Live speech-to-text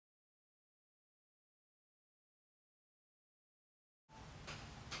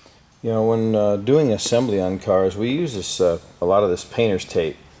You know, when doing assembly on cars, we use this a lot of this painter's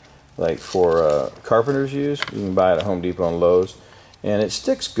tape, like for carpenters use. You can buy it at Home Depot and Lowe's, and it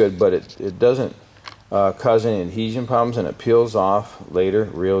sticks good, but it doesn't cause any adhesion problems, and it peels off later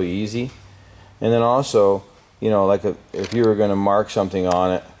real easy. And then also, you know, like if you were going to mark something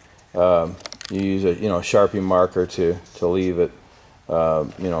on it, you use a Sharpie marker to leave it,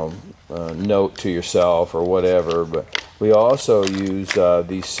 note to yourself or whatever. But we also use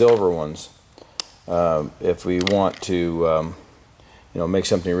these silver ones if we want to make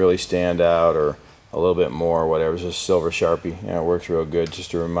something really stand out or a little bit more or whatever. It's just silver Sharpie, and it works real good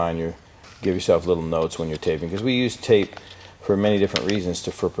just to remind you, give yourself little notes when you're taping, because we use tape for many different reasons,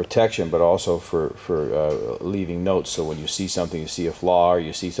 for protection, but also for leaving notes. So when you see something, you see a flaw, or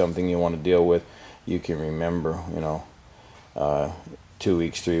you see something you want to deal with, you can remember, 2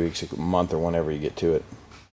 weeks, 3 weeks, a month, or whenever you get to it.